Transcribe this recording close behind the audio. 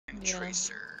Yeah.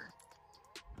 Tracer.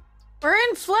 We're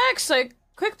in flex, like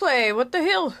quick play. What the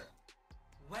hell?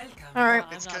 All right.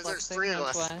 It's because there's 3 of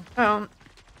us.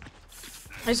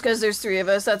 It's because there's 3 of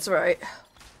us. That's right.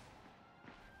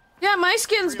 Yeah, my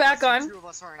skin's back on. 2 of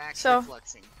us aren't actually So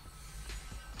flexing.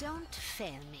 Don't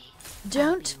fail me.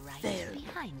 Don't fail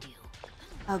behind you.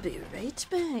 I'll be right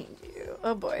behind you.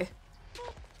 Oh boy.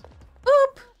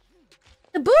 Boop.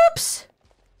 The boops.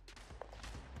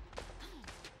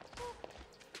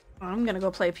 I'm gonna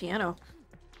go play piano.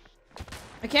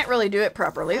 I can't really do it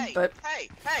properly, but... Hey!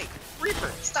 Reaper,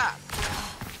 stop!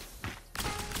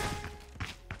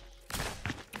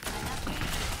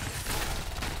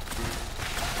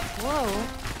 Whoa.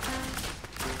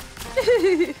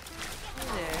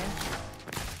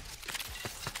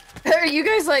 Are you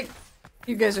guys like...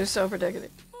 You guys are so protected.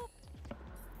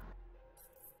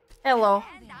 Hello.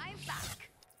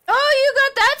 Oh, you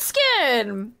got that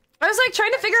skin! I was like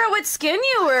trying to figure out what skin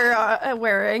you were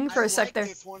wearing for a sec there.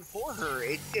 This one for her.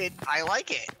 I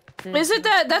like it. Is it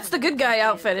that? That's the good guy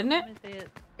outfit, isn't it?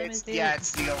 It's the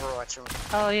Overwatch one.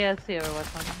 Oh yeah, it's the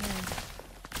Overwatch one.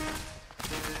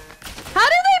 How do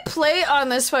they play on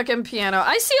this fucking piano?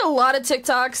 I see a lot of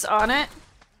TikToks on it.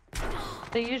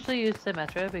 They usually use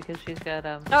Symmetra because she's got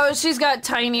Oh, she's got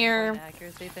tinier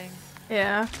accuracy thing.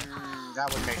 Yeah.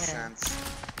 That would make sense.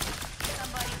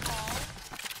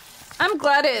 I'm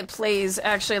glad it plays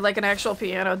actually like an actual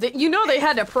piano. You know they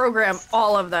had to program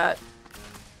all of that.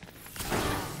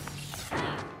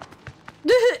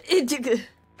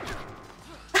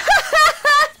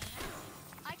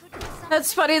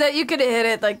 That's funny that you could hit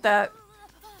it like that.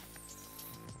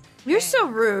 You're so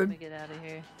rude. Let me get out of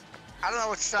here. I don't know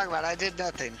what you're talking about. I did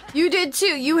nothing. You did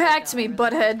too. You hacked me,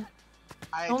 butthead.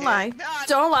 Don't lie.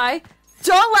 Don't lie.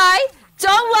 Don't lie.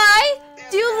 Don't lie.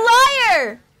 You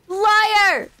liar.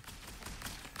 Liar.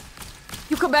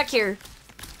 You come back here.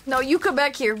 No, you come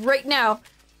back here right now.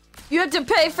 You have to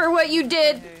pay for what you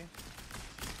did.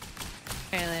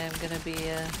 Apparently I'm gonna be,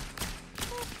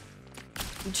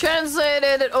 You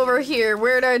translated it over here.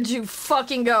 Where did you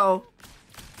fucking go?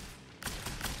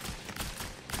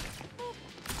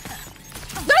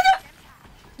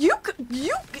 You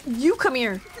come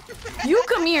here. You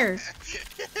come here.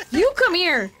 You come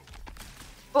here.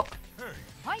 Oh.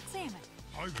 White salmon.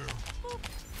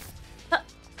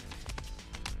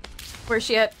 Where's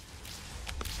she at?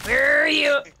 Where are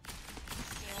you?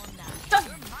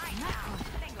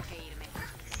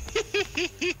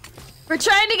 We're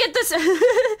trying to get this.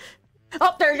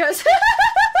 Oh, there it goes.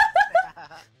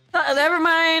 Never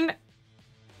mind.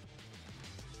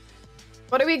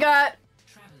 What do we got?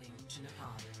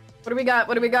 What do we got?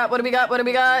 What do we got? What do we got? What do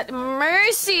we got?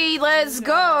 Mercy, let's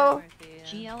go.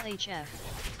 GLHF.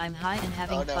 I'm high and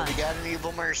having fun. fun. We got an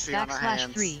evil Mercy on our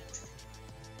hands. /3.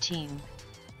 Team.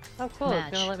 Oh cool, Match.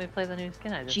 it's gonna let me play the new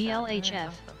skin I just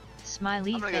GLHF.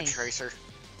 Smiley I'm gonna go face. Tracer.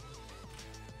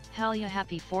 Hell yeah,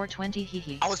 happy 420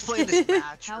 hee. I was playing this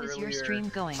match How is your earlier, stream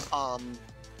going? on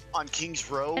King's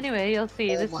Row. Anyway, you'll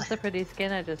see. Oh This my- is the pretty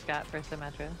skin I just got for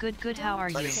Symmetra. Good, how are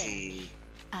Let you? me see.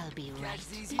 I'll be right.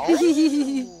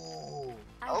 Oh,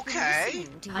 okay.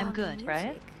 I'm good.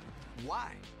 Right?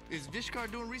 Why? Is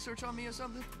Vishkar doing research on me or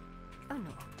something? Oh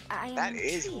no, I am That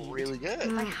is intrigued really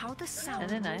good. by how the sound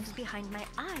Isn't it nice? moves behind my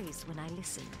eyes when I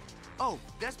listen. Oh,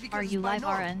 that's because Are it's you live,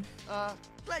 binaural. RN?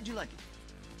 Glad you like it.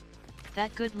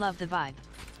 That good, love the vibe.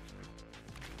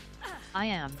 I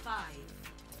am. Oh,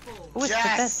 it's the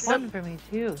Yes! best one for me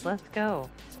too. Let's go.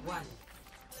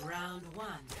 Round 1.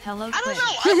 Hello, I don't Twitch. know.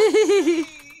 I would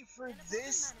say for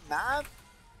this map,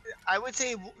 I would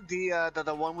say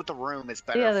the one with the room is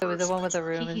better. Yeah, for the one with the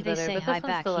room Hee-hee, is they better, say but hi this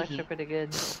one's back, still hee-hee. actually pretty good.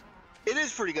 It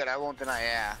is pretty good. I won't deny.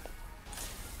 Yeah.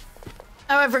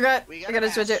 Oh, I forgot. We I got gotta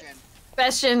a switch it. Bastion.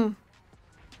 Bastion.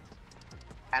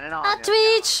 And an on. Ah,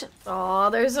 Twitch. Oh,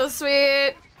 they're so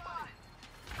sweet.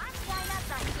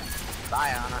 Bye,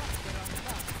 Anna.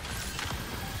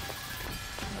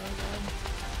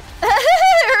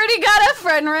 I already got a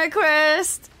friend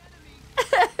request.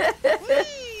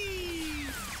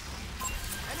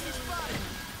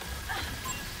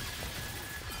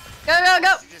 Go, go,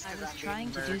 go. I was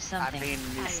trying to do something.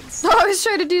 I was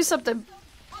trying to do something.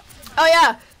 Oh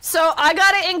yeah, so I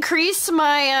gotta increase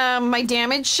my my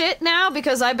damage shit now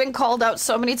because I've been called out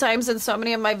so many times in so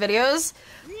many of my videos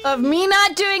of me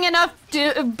not doing enough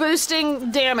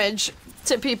boosting damage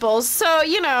to people. So,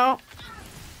 you know,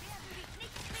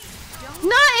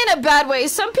 not in a bad way.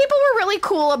 Some people were really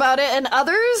cool about it and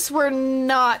others were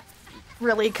not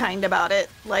really kind about it.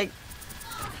 Like,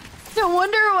 no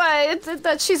wonder why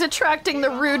that she's attracting the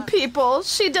rude people.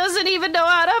 She doesn't even know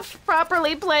how to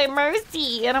properly play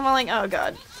Mercy. And I'm like, oh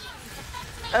god.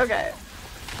 Okay.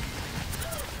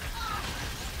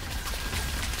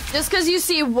 Just because you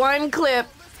see one clip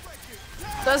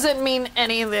doesn't mean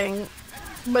anything.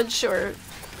 But sure.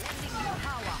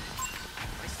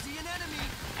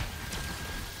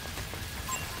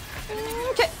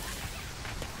 Okay.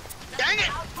 Dang it!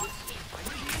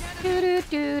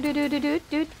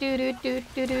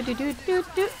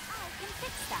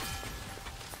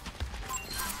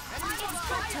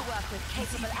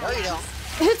 No, you don't.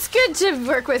 It's good to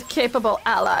work with capable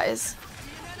allies.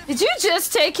 Did you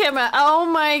just take him out? Oh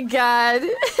my god.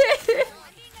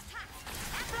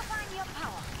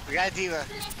 We got a diva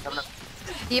coming up.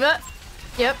 Diva?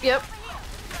 Yep, yep.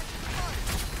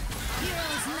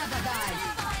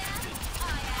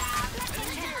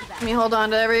 Let me hold on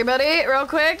to everybody real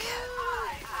quick.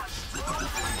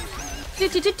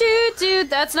 Dude,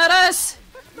 that's not us.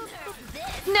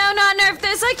 No, not nerf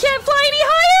this. I can't fly any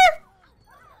higher.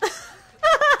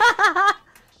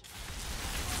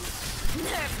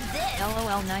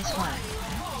 LOL, nice one.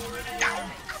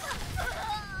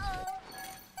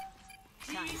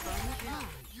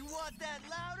 You want that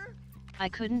louder? I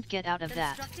couldn't get out of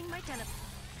that.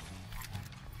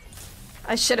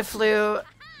 I should have flew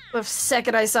the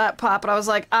second I saw it pop, and I was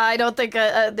like, I don't think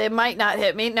they might not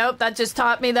hit me. Nope, that just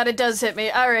taught me that it does hit me.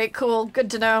 All right, cool,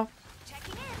 good to know.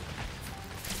 Checking in.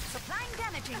 Supplying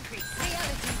damage increase.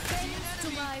 Reality bends to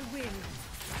my will.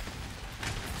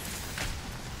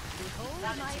 Behold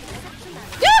my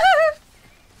exceptionality.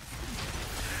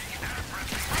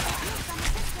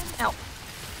 Ow.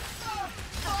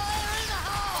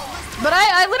 But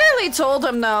I literally told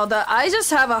him though that I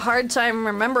just have a hard time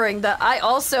remembering that I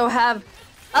also have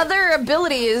other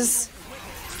abilities.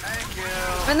 Thank you.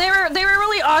 And they were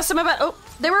really awesome about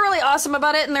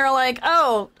it, and they were like,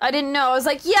 oh, I didn't know. I was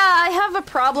like, yeah, I have a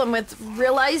problem with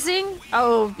realizing.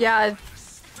 Oh yeah,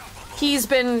 he's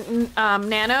been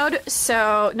nanoed,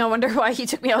 so no wonder why he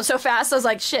took me out so fast. I was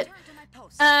like, shit.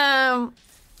 And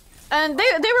they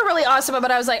were really awesome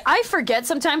about it. I was like, I forget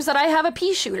sometimes that I have a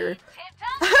pea shooter.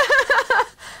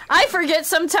 I forget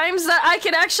sometimes that I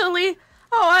could actually,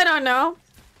 I don't know,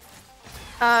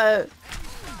 have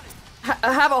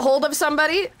a hold of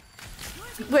somebody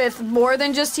with more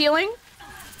than just healing.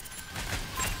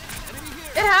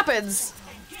 It happens.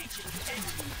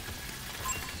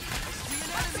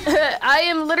 I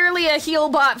am literally a heal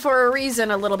bot for a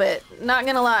reason, a little bit. Not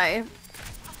gonna lie.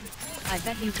 I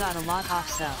bet you got a lot off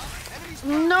cell.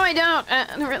 No, I don't.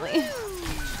 Really.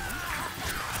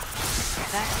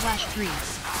 /3.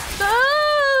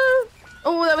 Ah!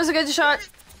 Oh, that was a good shot.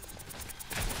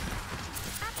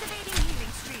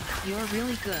 You're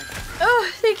really good.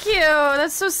 Oh, thank you.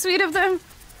 That's so sweet of them.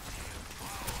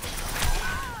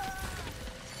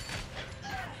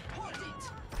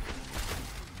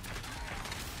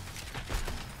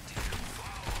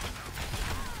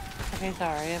 Okay,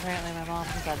 sorry. Apparently my mom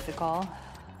decided to call.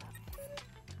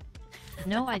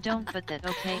 No, I don't, but that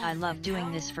okay. I love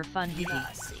doing this for fun, hee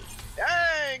hee.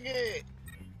 Dang it!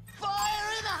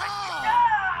 Fire in the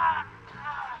hole!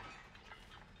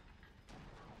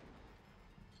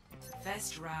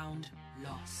 First round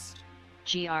lost.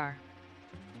 GR.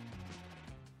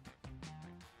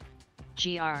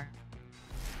 GR.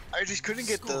 I just couldn't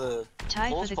get the Tie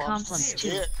for pulse the bombs to compliments too.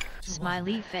 stick.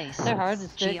 Smiley face. They're hard to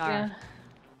stick, GR. yeah.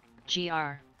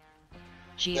 GR.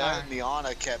 GR. That and the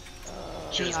Ana kept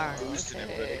just GR. boosting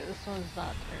Okay, everybody. this one's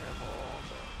not terrible.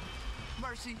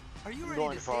 Mercy, are you I'm ready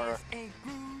going to far. dance and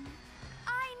groove?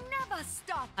 I never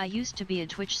stop. I used to be a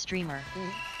Twitch streamer.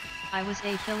 I was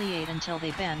affiliate until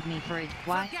they banned me for it.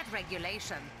 Why? Forget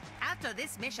regulation. After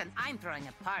this mission, I'm throwing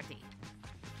a party.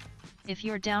 If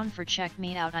you're down for check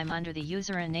me out, I'm under the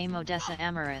username Odessa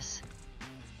Amaris.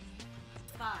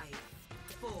 5,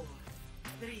 4,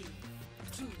 3,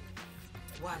 2,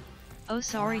 1. Oh,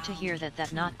 sorry to hear that.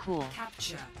 That not cool.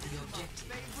 Capture the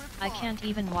objective. I can't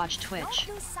even watch Twitch.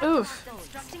 Oof.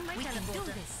 We can do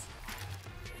this.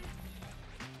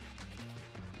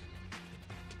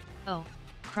 Oh,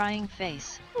 crying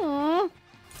face. Aww.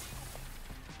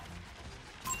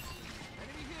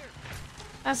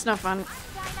 That's no fun.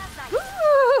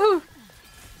 Woo!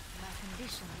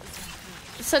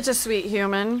 Such a sweet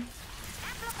human.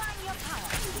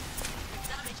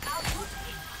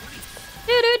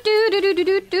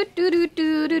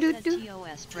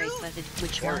 TOS bracelet,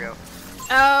 which There we one? go.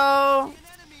 Oh,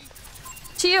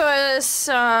 TOS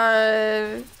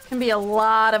can be a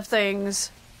lot of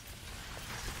things.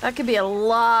 That could be a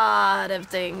lot of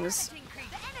things. The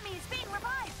enemy is being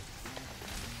revived.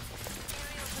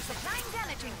 Supplying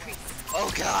damage increase.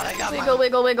 Oh god, I got Wiggle,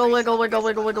 wiggle, wiggle, wiggle, wiggle,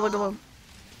 wiggle, wiggle, wiggle.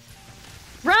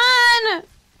 Run!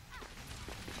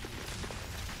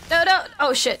 No, no.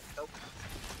 Oh shit.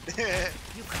 my...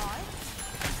 You caught?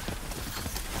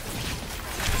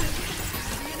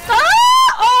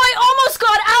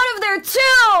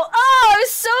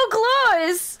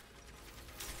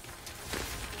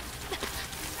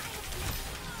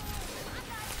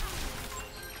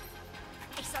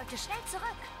 Bitte schnell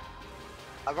zurück.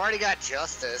 I've already got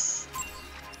justice.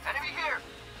 Enemy here.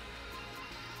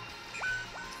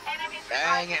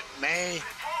 Dang it, May.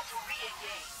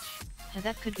 And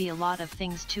that could be a lot of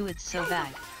things too, it's so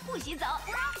vague. 不洗澡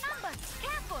Wrong number.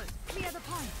 Careful. Clear the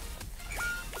point.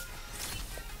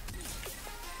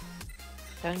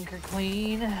 Dunker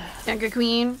Queen. Dunker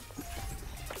Queen.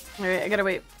 Alright, I gotta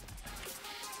wait.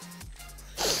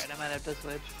 Alright, I might have to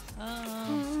switch.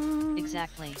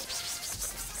 Exactly.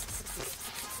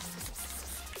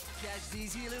 Catch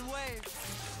these healing waves.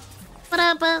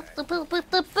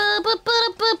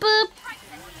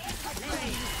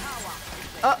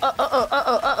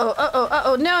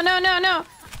 Uh-oh, no.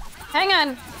 Hang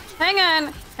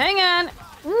on.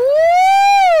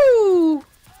 Woo!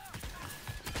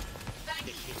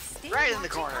 Right in the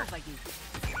corner.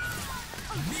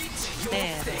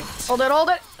 Man. Hold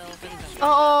it.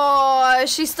 Oh,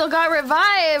 she still got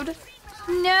revived.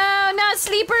 No, not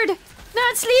sleepered.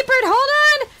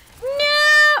 Hold on.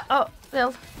 No. Oh,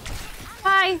 Bill.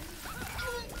 Hi.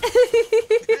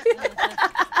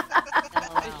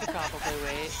 Probably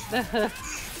wait.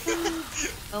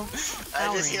 Oh,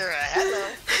 I just Valerie. hear a hello.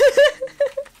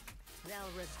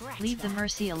 They'll regret Leave the that.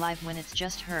 Mercy alive when it's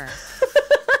just her.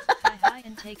 Hi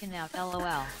and taken out, lol.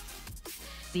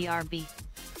 BRB.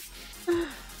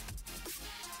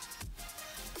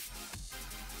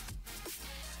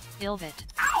 Ilvit.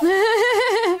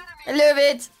 I love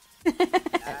it.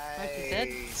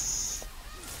 Nice.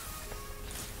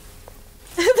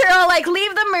 They're all like,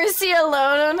 leave the Mercy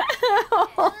alone.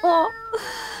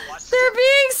 They're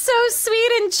being so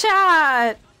sweet in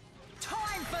chat.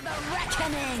 Time for the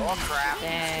reckoning. Oh crap.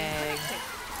 Dang.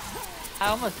 I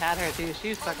almost had her too. She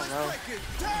was fucking low.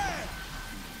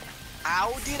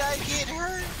 How did I get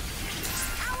her?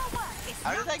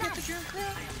 How did I get the drink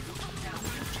crap?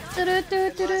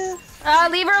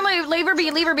 Leave her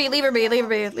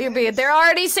be. They're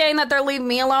already saying that they'll leave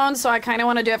me alone, so I kind of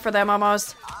want to do it for them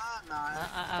almost.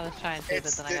 I was trying to,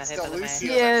 but then I got hit by the Lucio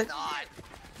May. Yeah. that's not.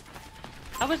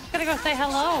 I was just gonna go say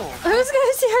hello, Who's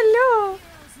gonna say hello?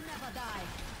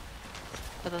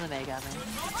 but then the May got me.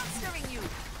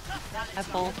 I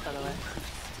have both, by the way.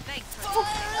 Nice.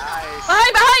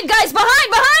 Behind, guys,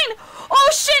 behind! Oh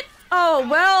shit! Oh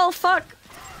well, fuck.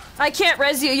 I can't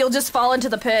res you. You'll just fall into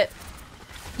the pit.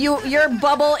 Your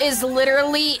bubble is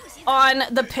literally on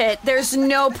the pit. There's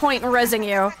no point in resing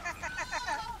you.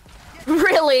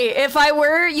 Really, if I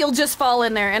were, you'll just fall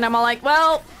in there, and I'm all like,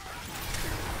 well.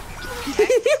 I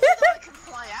can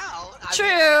fly out. I True.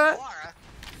 mean, I have Laura.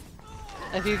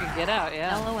 If you can get out,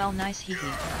 yeah. LOL, nice hee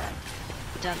hee.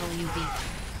 WB.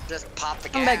 Just pop the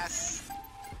I'm back. gas.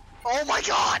 Oh my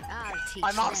god! I'll teach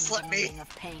My mom them slipped the me. meaning of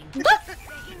pain.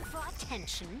 Begging for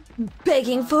attention.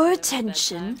 Begging for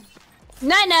attention.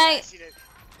 Night. She did.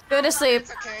 Go to sleep.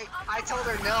 It's okay. I told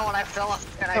her no and I fell off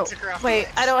and I Oh, took her off. wait, the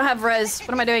edge. I don't have res.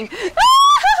 What am I doing?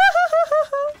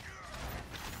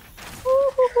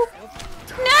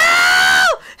 No!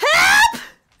 Help!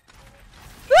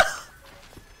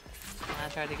 I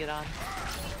tried to get on.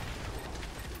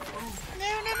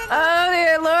 Oh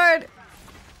dear lord.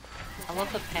 I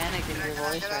love the panic in your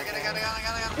voice right there.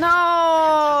 No.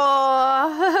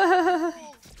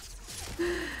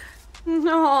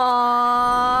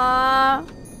 No.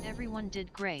 Everyone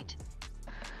did great.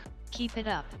 Keep it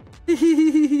up.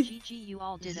 GG, you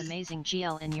all did amazing.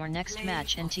 GL in your next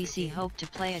match. NTC hope to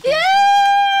play again.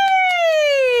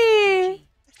 Yay!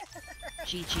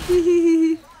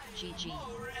 GG. GG.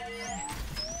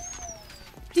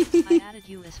 I added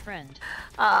you as friend.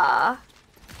 Ah.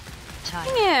 Ty.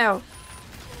 Ew.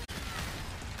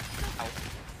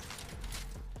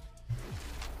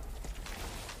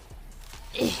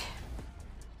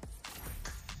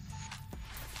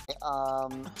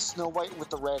 Snow White with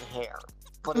the red hair,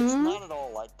 but it's not at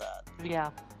all like that. Yeah.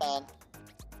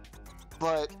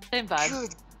 But Same vibe.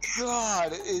 good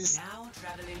God, Now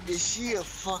traveling. is she a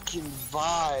fucking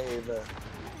vibe?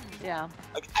 Yeah.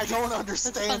 Like I don't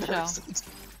understand fun her. show.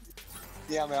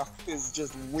 Yeah, Mel, it's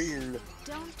just weird.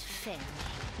 Don't fail me.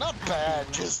 Not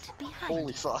bad, just Behind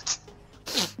holy fuck.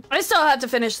 I still have to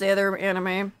finish the other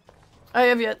anime. I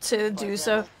have yet to do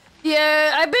so.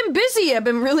 Yeah, I've been busy. I've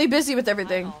been really busy with I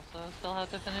everything. also still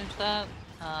have to finish that.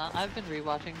 I've been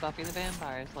rewatching Buffy the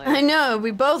Vampire Slayer. I know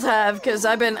we both have because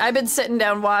I've been sitting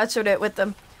down watching it with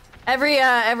them.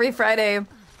 Every Friday,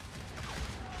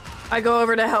 I go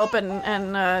over to help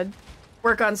and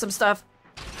work on some stuff.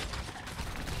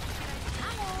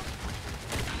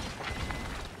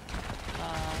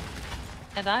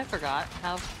 And I forgot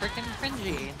how freaking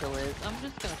cringy Angel is. I'm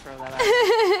just gonna throw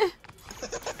that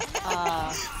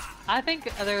out. I think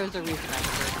there was a reason I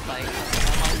preferred Like,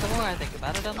 the more I think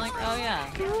about it, I'm like, oh yeah.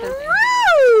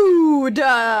 Rude!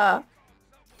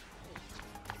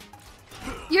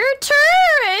 Your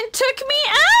turn took me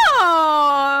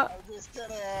out! I'm just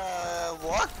gonna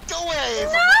walk away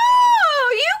from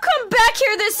No! You come back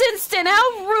here this instant!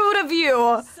 How rude of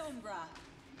you!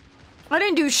 I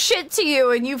didn't do shit to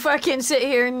you and you fucking sit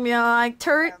here and be like,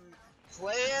 turret. I'm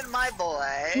playing my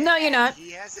boy. No, you're not.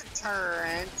 He has a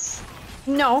turret.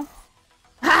 No.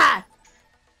 Ha!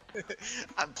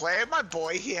 I'm playing my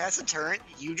boy, he has a turret.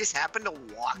 You just happen to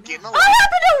walk in the I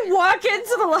happen to walk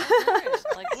into the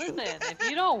Like, listen, if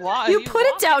you don't walk, You put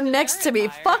it down next to me.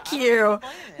 Fuck you.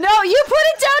 No, you put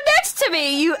it down next to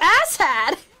me, you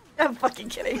asshat. I'm fucking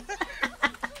kidding.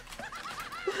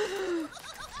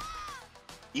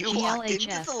 You walked into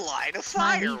the line of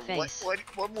fire.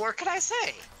 What more can I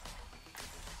say?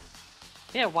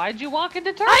 Yeah, why'd you walk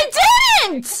into turret? I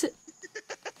didn't!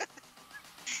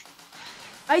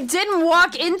 I didn't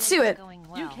walk into it.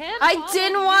 You can't I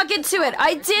didn't walk into it.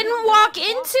 I didn't walk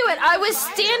into it. I was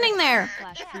standing there.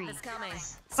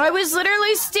 I was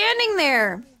literally standing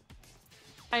there.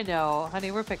 I know,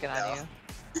 honey, we're picking on you.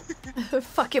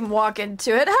 Fucking walk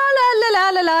into it. Ha la la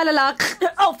la la la la.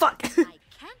 Oh fuck.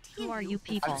 Who are you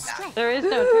people? There is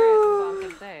no turret, all I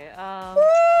can say.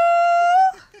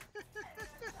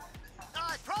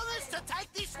 I promise to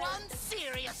take this one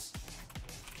serious.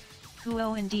 Who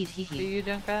oh indeed Do hee. you,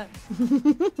 Junkrat?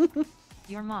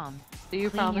 Your mom. Do you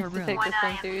Clean your promise to room. take this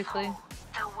one seriously?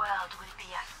 The world will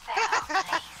be a fairer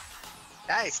place.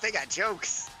 Nice, they got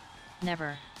jokes.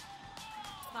 Never.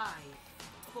 5,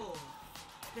 4,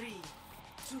 3,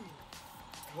 2,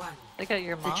 1. They got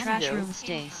your The mom trash jokes. room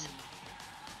stays.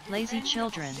 Lazy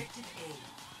children.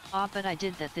 Ah, but I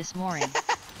did that this morning.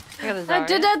 I got a I Zarya.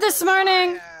 did that this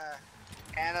morning.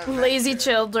 And Lazy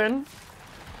children.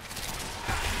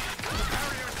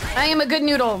 I am a good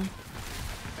noodle.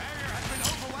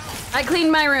 I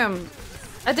cleaned my room.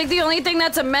 I think the only thing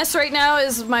that's a mess right now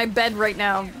is my bed right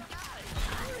now.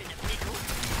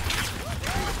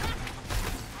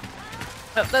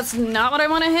 Oh, that's not what I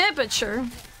want to hit, but sure.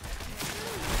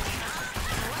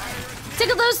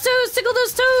 Tickle those toes! Tickle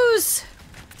those toes!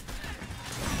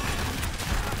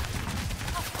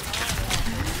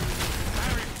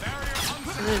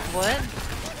 This is what?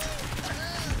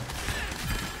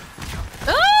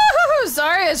 Oh,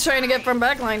 sorry, I was trying to get from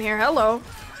backline here. Hello.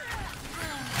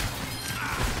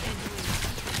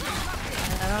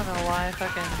 I don't know why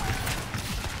fucking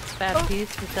Bad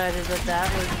Piece decided that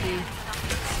that was the...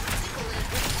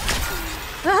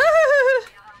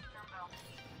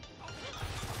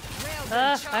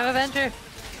 I have a venture.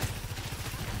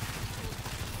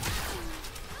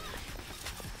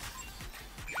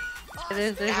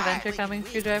 There's a venture coming,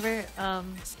 Screwdriver. I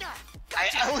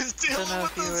was dealing Don't know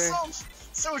with if you the were-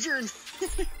 Sojourn.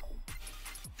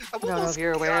 I don't know if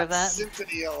you're aware of that.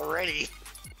 Symphony already.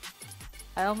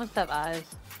 I almost have eyes.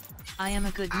 I am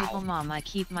a good noodle mom. I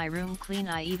keep my room clean.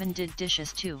 I even did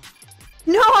dishes too.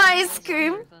 No ice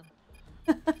cream.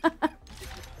 Objective.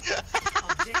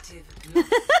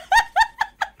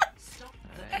 Stop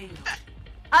the payload.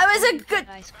 I was a good.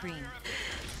 Ice cream.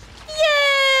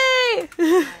 Yay!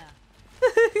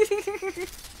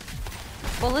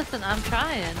 Well, listen, I'm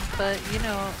trying, but you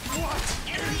know,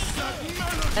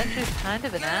 Venture's kind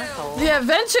of an asshole. Yeah,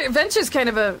 Venture's kind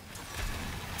of a.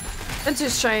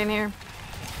 Venture's trying here.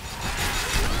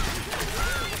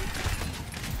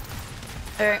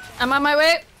 Alright, I'm on my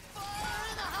way.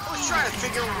 I was trying to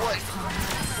figure what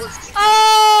was.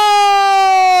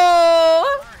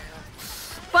 Oh!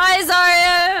 Bye,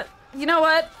 Zarya! You know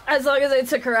what? As long as I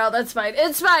took her out, that's fine.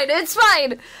 It's fine, it's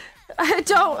fine! I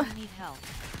don't. Need help.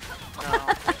 No.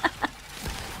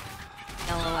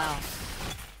 LOL.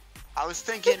 I was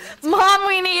thinking. Mom,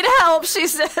 we need help, she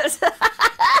says.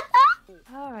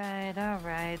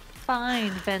 Alright.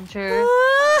 Fine, Venture.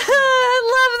 I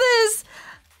love this!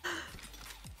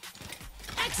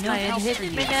 No I help hit for me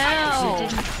you. now. You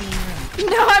didn't clean room.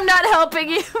 No, I'm not helping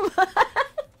you.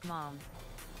 Mom.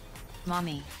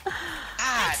 Mommy.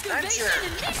 Ah, adventure.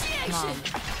 Mom.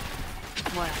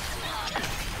 What?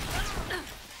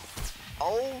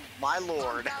 Oh my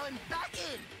lord.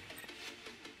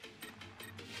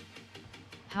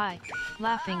 Hi.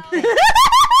 Laughing face.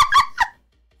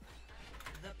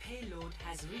 The payload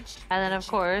has reached. And then, of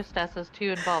course, that's us two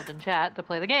involved in chat to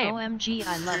play the game. OMG,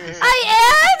 I love this. I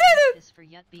added This for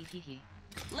yet be hee hee.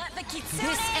 Let the kids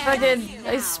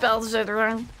I spelled shit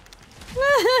wrong.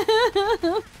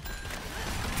 Listen,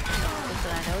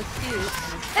 I know it's cute.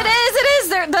 It is.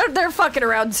 They're fucking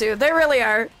around too. They really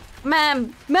are.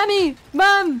 Mom, mommy,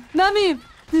 mom, mommy.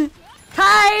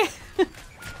 Hi.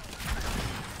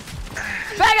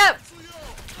 Back up!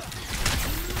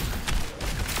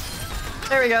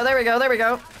 There we go, there we go, there we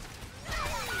go.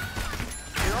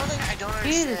 The only thing I don't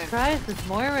Jesus understand. Christ, this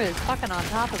Moira is fucking on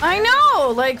top of me. I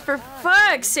know! Like, for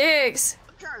fuck's sakes.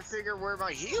 I'm trying to figure where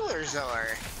my healers are.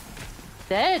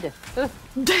 Dead.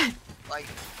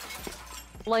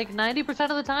 Like, 90%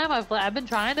 of the time I've been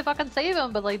trying to fucking save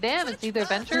him, but like, damn, it's either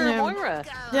Venture Yeah. or Moira.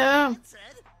 Yeah.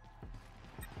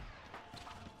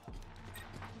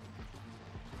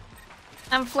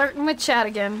 I'm flirting with chat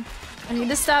again. I need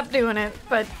to stop doing it,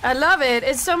 but I love it.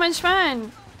 It's so much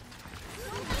fun.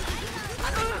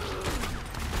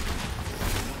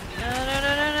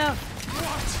 No.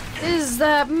 Is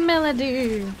that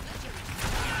melody?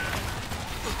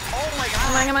 oh my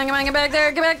Come god. on, get back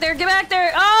there, get back there, get back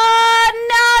there. Oh,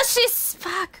 no, she's...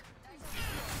 Fuck.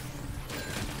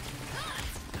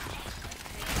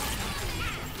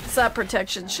 It's that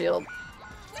protection shield.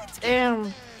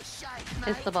 Damn.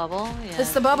 It's the bubble. Yeah,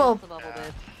 It's the bubble. It's the bubble,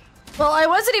 bitch. Well, I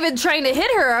wasn't even trying to hit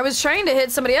her. I was trying to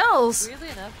hit somebody else. Weirdly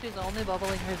enough, she's only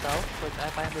bubbling herself, which I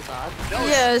find is odd.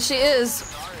 Yeah, she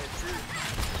is.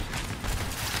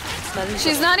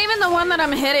 She's not even the one that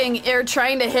I'm hitting or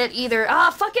trying to hit either.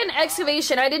 Ah, fucking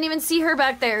excavation. I didn't even see her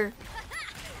back there.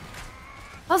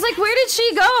 I was like, where did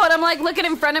she go? And I'm like looking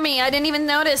in front of me. I didn't even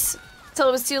notice till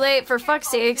it was too late, for fuck's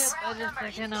sakes. I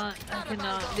cannot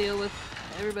deal with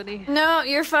everybody. No,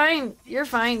 you're fine. You're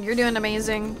fine. You're doing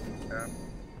amazing.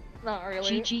 Not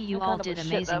really. GG, you I all kind of did a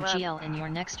shit amazing that GL in your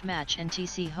next match, and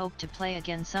TC hope to play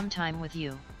again sometime with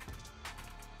you.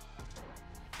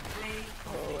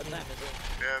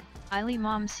 Eily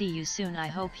mom, see you soon, I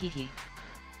hope, hee hee.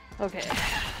 Okay.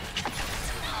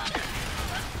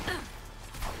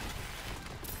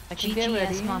 I can get GGS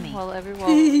ready mommy. while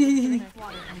everyone. Drink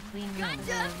water and clean rooms.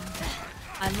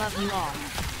 I love you all.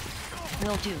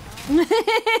 Will do.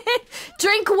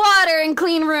 Drink water and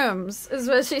clean rooms, is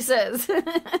what she says.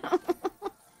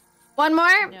 One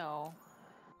more? No.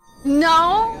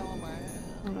 No?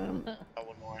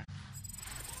 One more.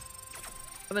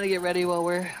 I'm gonna get ready while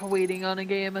we're waiting on a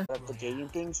game. The gaming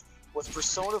things was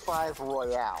Persona 5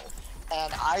 Royale.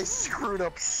 And I screwed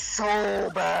up so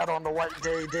bad on the White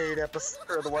Day date episode,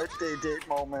 or the White Day date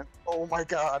moment. Oh my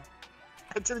god.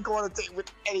 I didn't go on a date with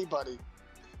anybody.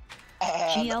 And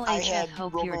I GLHF, had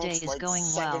hope your day romanced, is like, going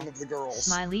 7 well. of the girls.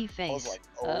 Smiley I was face. like,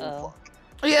 oh Uh-oh.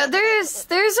 fuck. Yeah, there's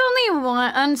only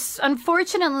one.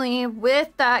 Unfortunately, with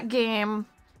that game,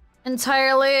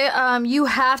 entirely, you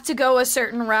have to go a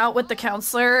certain route with the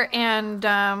counselor and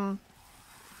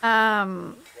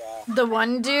the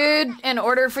one dude in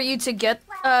order for you to get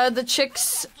the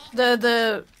chicks,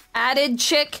 the added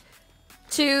chick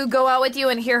to go out with you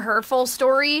and hear her full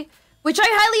story, which I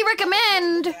highly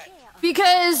recommend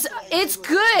because it's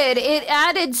good. It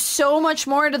added so much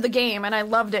more to the game, and I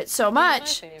loved it so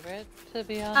much. My favorite, to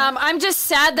be honest. I'm just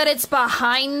sad that it's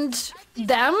behind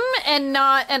them and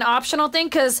not an optional thing,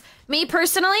 because me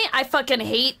personally, I fucking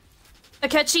hate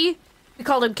Akechi. We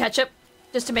called him Ketchup,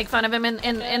 just to make fun of him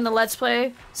in the Let's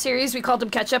Play series. We called him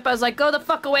Ketchup. I was like, go the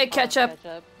fuck away, Ketchup.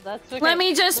 That's okay. Let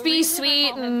me just The be reason I sweet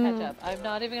call him and... Ketchup, I'm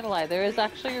not even gonna lie. There is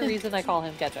actually a reason I call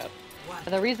him Ketchup.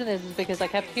 And the reason is because I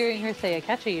kept hearing her say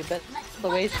Akechi, but the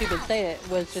way she would say it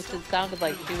was just, it sounded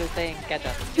like she was saying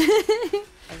Ketchup.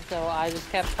 And so I just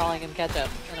kept calling him Ketchup,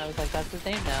 and I was like, that's his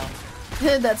name now.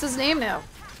 That's his name now.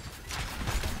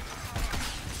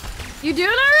 You doing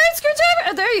alright, Screwdriver?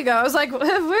 Oh, there you go. I was like, where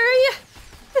are you?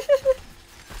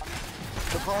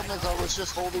 The problem is I was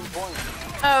just holding point.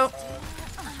 Oh.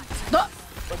 But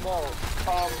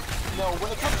no,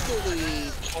 when it comes to the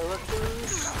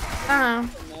characters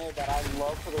in there that I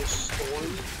love for their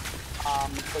story,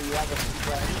 so you have a few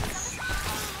friends,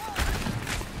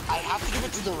 I have to give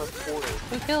it to the reporter.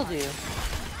 Who killed you?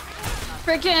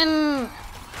 Freaking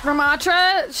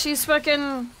Ramatra, she's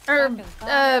fucking,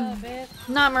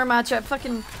 not Ramatra,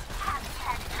 fucking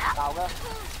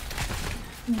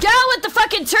gal with the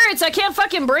fucking turrets. I can't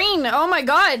fucking brain. Oh my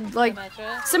god, like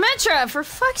Symmetra. For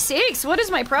fuck's sakes, what is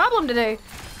my problem today?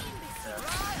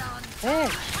 Hey.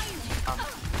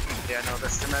 Yeah, no, the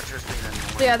Symmetra's being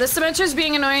annoying. Yeah, the Symmetra's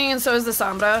being annoying, and so is the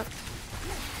Sombra.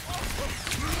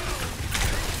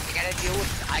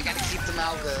 I gotta keep them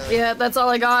out of the... Yeah, that's all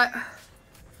I got.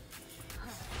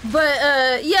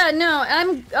 But yeah, no,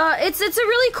 it's a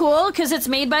really cool because it's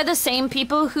made by the same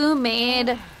people who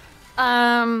made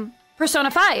Persona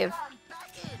 5.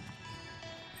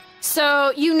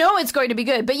 So you know it's going to be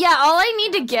good. But yeah, all I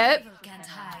need to get,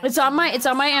 it's on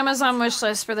my Amazon wish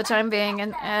list for the time being,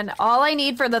 and all I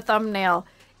need for the thumbnail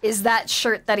is that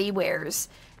shirt that he wears.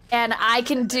 And I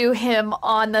can do him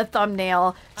on the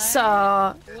thumbnail.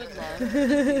 So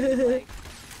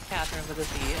Catherine with a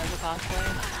Z as a cosplay.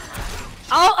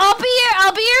 I'll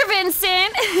be your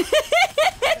Vincent.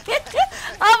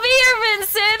 I'll be your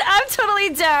Vincent. I'm totally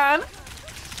down.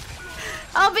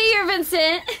 I'll be your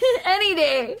Vincent any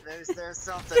day. There's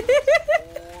something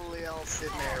totally else in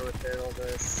there with all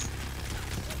this.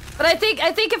 But I think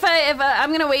if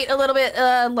I'm gonna wait a little bit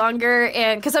longer,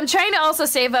 and because I'm trying to also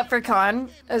save up for con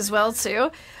as well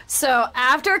too. So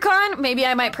after con, maybe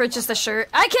I might purchase the shirt.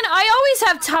 I always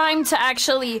have time to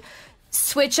actually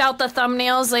switch out the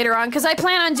thumbnails later on, because I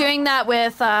plan on doing that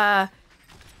with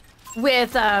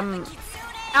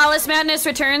Alice Madness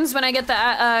Returns when I get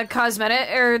the cosmetic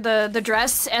or the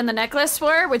dress and the necklace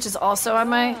for her, which is also on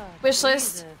my wish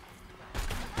list.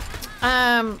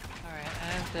 Alright, I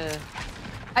have to...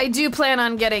 I do plan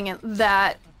on getting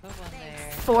that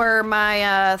for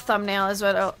my thumbnail as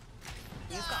well.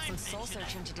 You've got some soul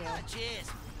searching to do.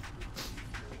 Cheers.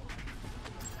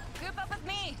 Group up with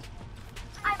me.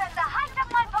 I'm at the height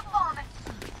of my performance.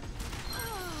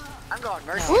 I'm going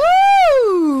Mercy.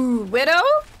 Woo! Widow?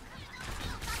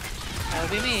 That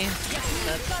would be me.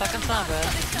 That's fucking Sombra.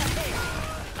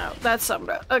 Oh, that's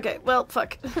Sombra. Okay, well,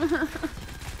 fuck.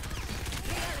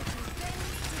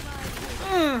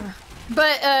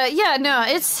 But, yeah, no,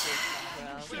 it's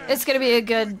gonna be a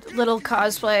good little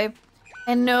cosplay.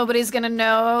 And nobody's gonna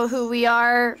know who we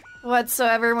are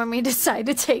whatsoever when we decide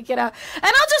to take it out. And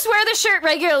I'll just wear the shirt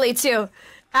regularly, too,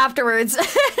 afterwards.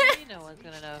 No one's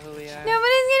gonna know who we are.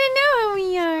 Nobody's gonna know who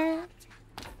we are.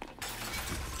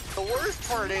 The worst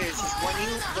part is when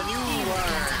you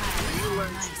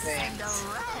learn some things.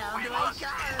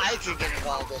 I could get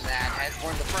involved in that as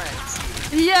one of the friends.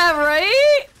 Yeah,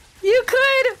 right? You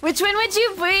could. Which one would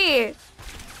you be?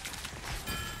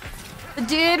 The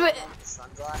dude with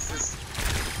sunglasses.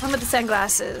 One with the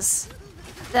sunglasses.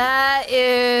 That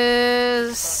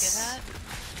is.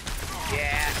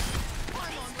 Yeah.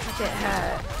 Bucket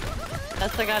hat.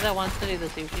 That's the guy that wants to do the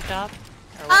sushi shop?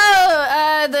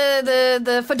 Oh,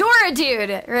 the fedora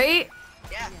dude, right?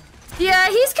 Yeah. Yeah,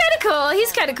 he's kind of cool.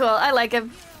 He's kind of cool. I like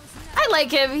him.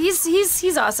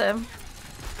 He's awesome.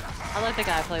 I like the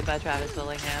guy played by Travis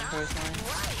Willingham, personally.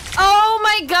 Oh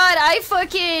my god,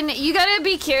 you gotta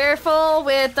be careful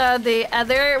with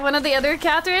one of the other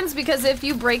Catherines, because if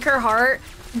you break her heart,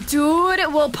 dude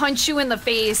will punch you in the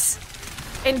face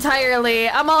entirely.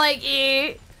 I'm all like,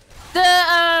 eh.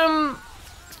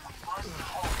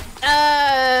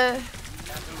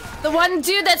 The one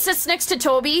dude that sits next to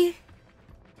Toby.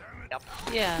 Yep.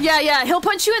 Yeah. Yeah, he'll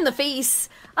punch you in the face.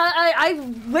 I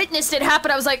witnessed it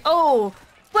happen. I was like, oh,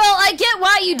 well, I get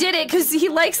why you did it, because he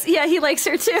likes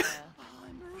her too.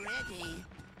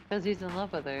 Because he's in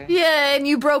love with her. Yeah, and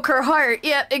you broke her heart.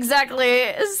 Yep,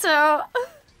 exactly. So.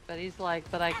 But he's like,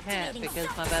 but I can't because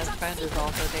my best friend is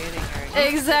also dating her.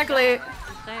 Exactly.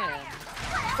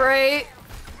 Right.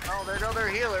 Oh, there go their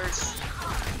healers.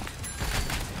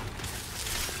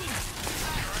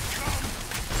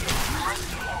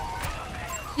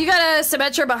 You got a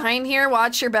Symmetra behind here.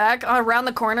 Watch your back. Around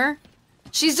the corner.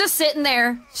 She's just sitting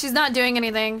there. She's not doing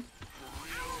anything.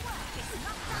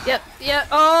 Yep.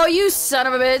 Oh, you son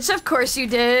of a bitch. Of course you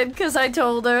did, because I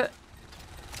told her.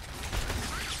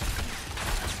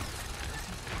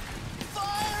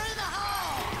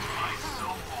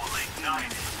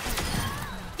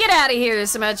 Get out of here,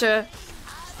 Symmetra.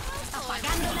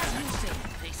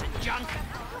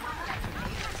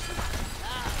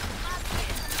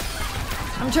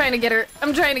 I'm trying to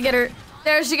get her.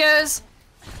 There she goes.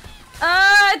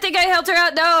 Oh, I think I helped her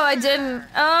out. No, I didn't.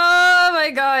 Oh my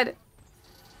god.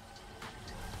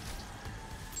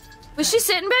 Was she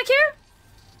sitting back here?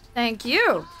 Thank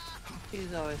you.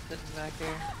 She's always sitting back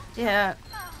here. Yeah.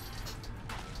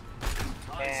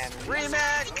 And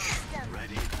remake.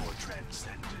 Ready for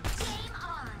transcendence.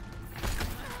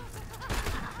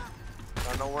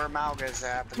 Don't know where Malga's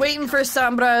at. Waiting for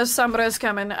Sombra. Sombra's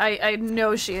coming. I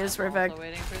know she is, perfect. Also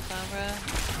waiting for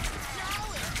Sombra.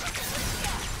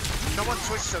 Someone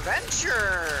switched to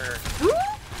Venture. Woo?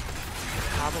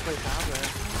 Probably Sombra.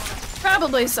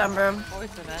 Probably Sombra. Or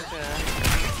Symmetra.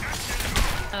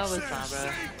 Oh, it was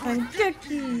Sombra. And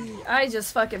Yucky. I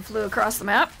just fucking flew across the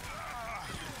map.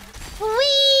 Whee!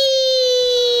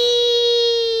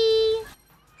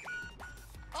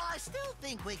 I still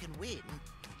think we can win.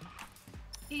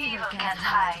 Evil can't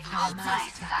hide from my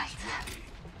sight.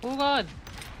 Oh god.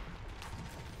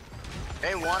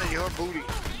 They wanted your booty.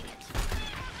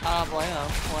 Oh boy,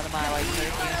 what am I like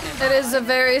 13? It is a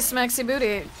very smexy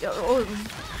booty. Oh.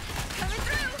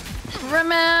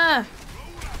 Remember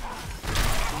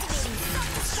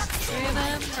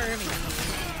me.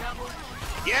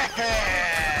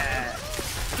 Yeah!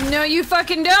 No, you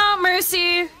fucking don't,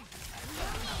 Mercy.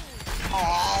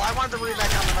 Oh, I wanted to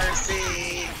remake on the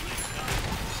Mercy.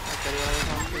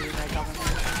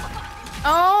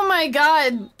 Oh my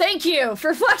god. Thank you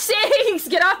for fuck's sakes.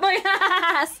 Get off my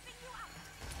ass.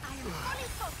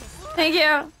 Thank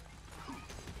you.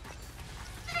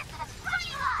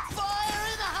 Fire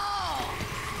in the hole!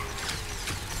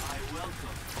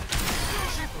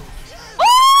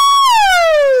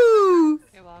 Woo!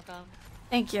 You're welcome.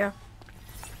 Thank you.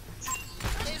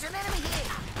 There's an enemy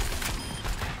here.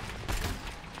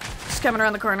 She's coming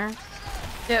around the corner.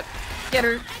 Yep. Get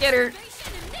her. Get her.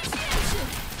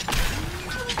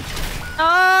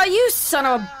 Oh, you son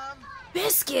of a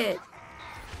biscuit.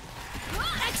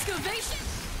 Excavation.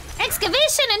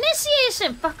 Excavation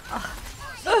initiation. Fuck off.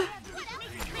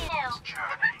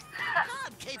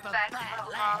 Can't keep a bad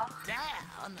lad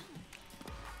down.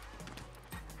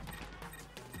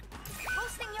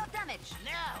 Boosting your damage.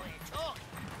 Now we're talking.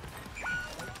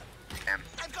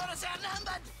 I've got us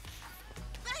outnumbered.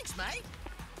 Thanks, mate.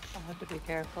 I'll have to be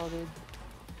careful, dude.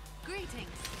 Greetings.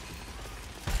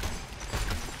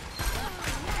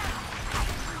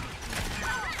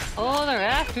 Oh, they're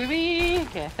after me!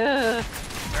 Okay. They're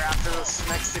after those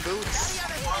smexy boots.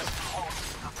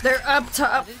 They're up I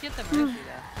top. did get the mercy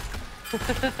though.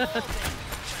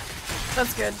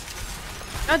 That's good.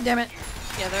 God damn it.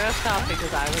 Yeah, they're up top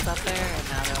because I was up there, and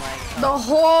now they're like, oh. The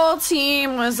whole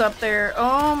team was up there.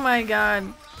 Oh my god.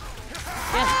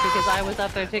 Yes, because I was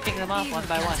up there picking them off one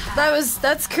by one.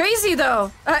 That's crazy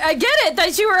though. I get it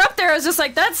that you were up there. I was just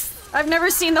like, I've never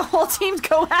seen the whole team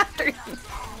go after you.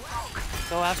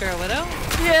 Go after a widow?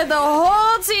 Yeah, the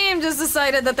whole team just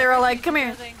decided that they were like, come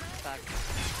here.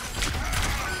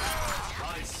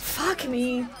 Fuck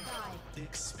me.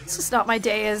 This is not my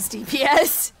day as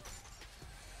DPS.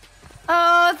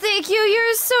 Oh, thank you.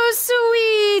 You're so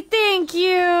sweet. Thank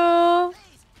you. I'm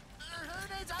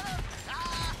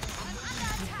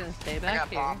just gonna stay I back got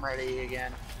here. bomb ready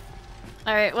again.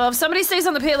 Alright, well, if somebody stays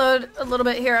on the payload a little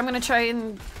bit here, I'm gonna try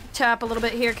and tap a little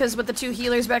bit here, because with the 2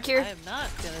 healers back here. I am not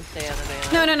gonna stay on the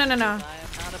payload. No. I am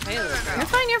not a payload girl. You're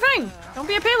fine, you're fine. Don't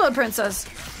be a payload princess.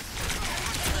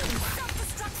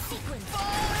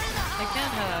 I can,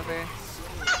 however,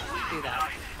 do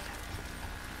that.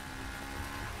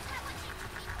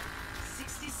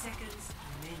 60 seconds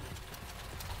remaining.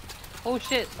 Oh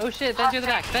shit, bend through the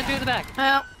back, bend through the back.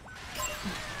 Well.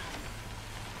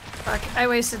 Fuck, I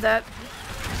wasted that.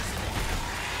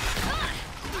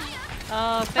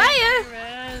 Oh, thank Hiya! you,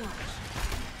 Rez.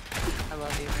 I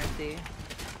love you, Mercy.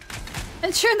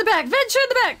 Venture in the back, venture in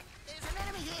the back!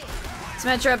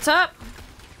 Symmetra up top.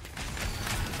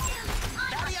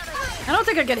 I don't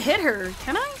think I could hit her,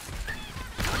 can I?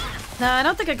 No, I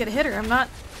don't think I could hit her. I'm not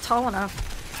tall enough.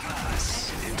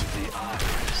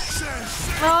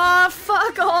 Oh,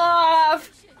 fuck off!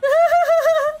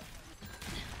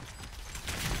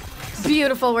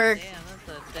 Beautiful work. Damn,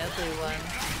 that's a deadly one.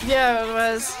 Yeah, it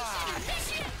was.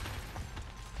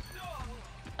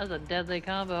 That's a deadly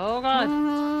combo. Oh god!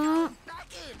 Mm-hmm.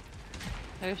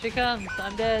 Here she comes.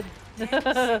 I'm dead. The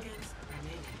payload is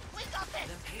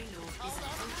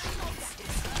approaching its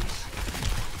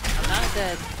destination. I'm not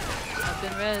dead. I've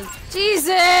been res.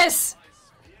 Jesus!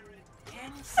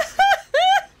 10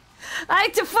 I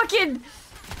had to fucking...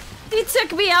 He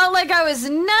took me out like I was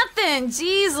nothing.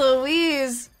 Jeez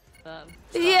Louise.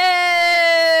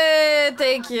 Yay!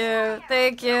 Thank you.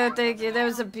 Thank you. Thank you. That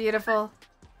was a beautiful...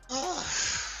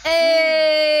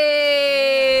 Hey!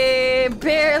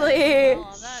 Barely.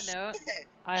 On that note,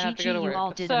 I have to go to GG, work. you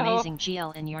all did so... amazing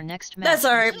GL in your next match. That's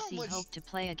alright. TC hope to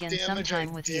play again Damage sometime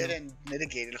I with did you. and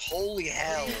mitigated. Holy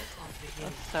hell.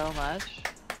 So much.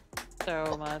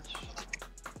 So much.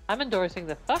 I'm endorsing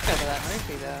the fuck out of that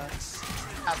Mercy though.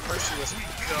 That person was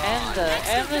And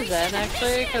the Zen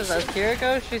actually, because as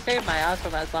Kiriko, she saved my ass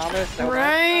from that Sombra so much.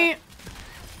 Right?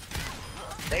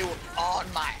 They were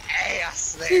on my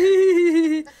ass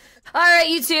there. Alright,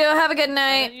 you two. Have a good And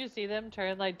night. then you see them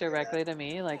turn like directly to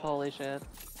me, like holy shit.